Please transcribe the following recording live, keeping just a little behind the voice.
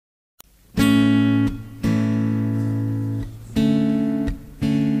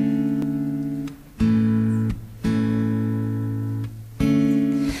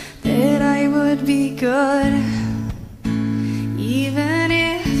good, even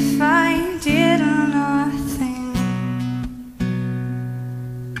if I did nothing.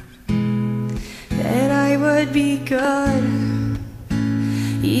 That I would be good,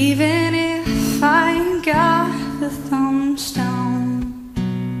 even if I got the thumbs down.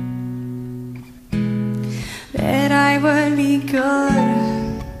 That I would be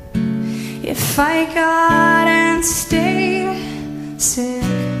good if I got and stayed sick.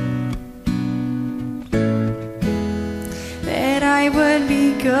 That I would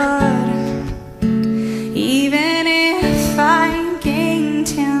be good even if I gained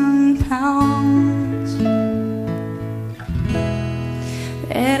 10 pounds.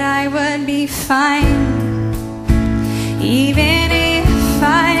 That I would be fine even if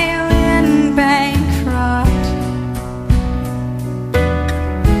I went bankrupt.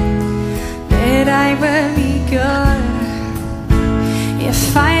 That I would be good if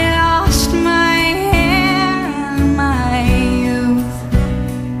I lost my hair and my youth.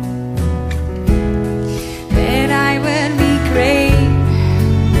 That I would be great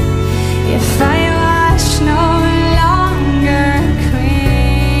if I was no longer queen.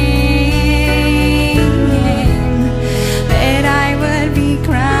 That I would be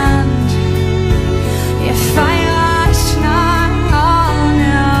grand if I was not on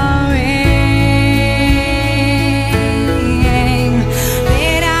a wing.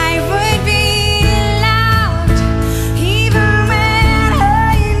 That I would be loud even when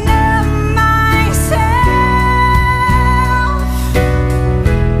I know myself.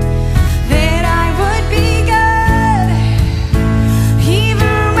 That I would be good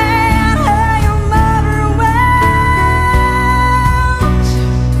even when I am overwhelmed.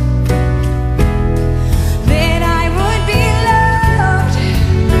 That I would be loved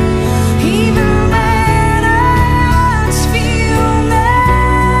even when I once feel made.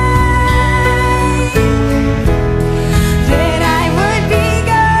 That I would be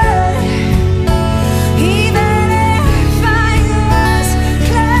good even if I was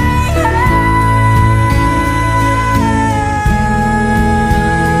clay.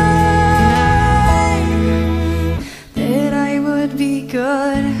 That I would be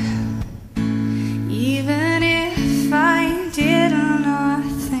good even if I did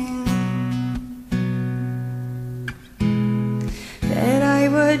nothing. That I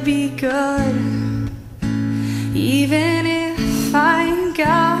would be good even if I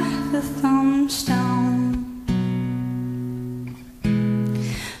got the thumbs down.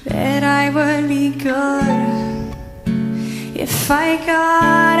 That I would be good if I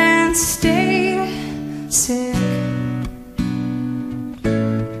got and stayed sick.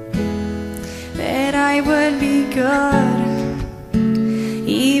 That I would be good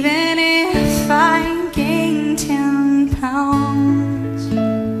even if I gained 10 pounds.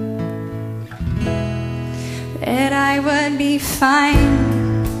 That I would be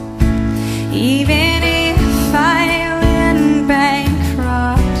fine even if I went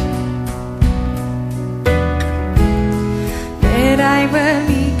bankrupt. That I would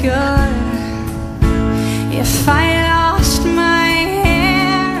be good if I lost my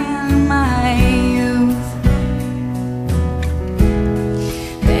hair and my youth.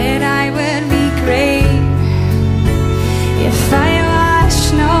 That I would be great if I was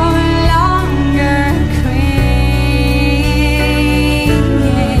no longer queen.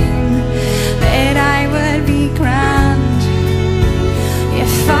 That I would be grand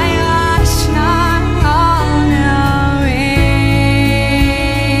if I was not on a wing.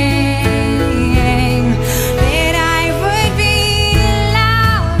 That I would be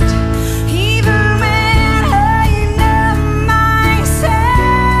loud even when I know myself.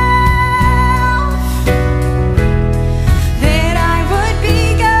 That I would be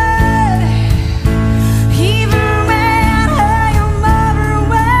good even when I am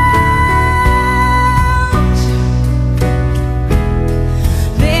overwhelmed.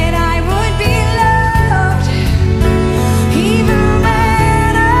 That I would be loved even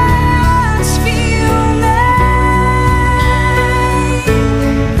when I once feel made.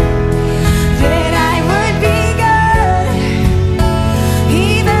 That I would be good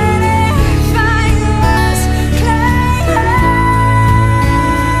even if I was clay.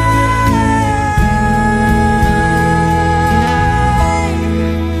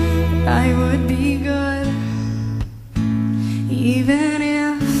 I would be good even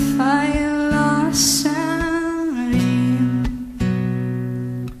if I lost sanity.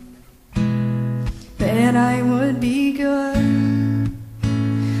 That I would be good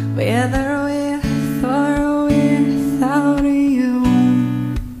whether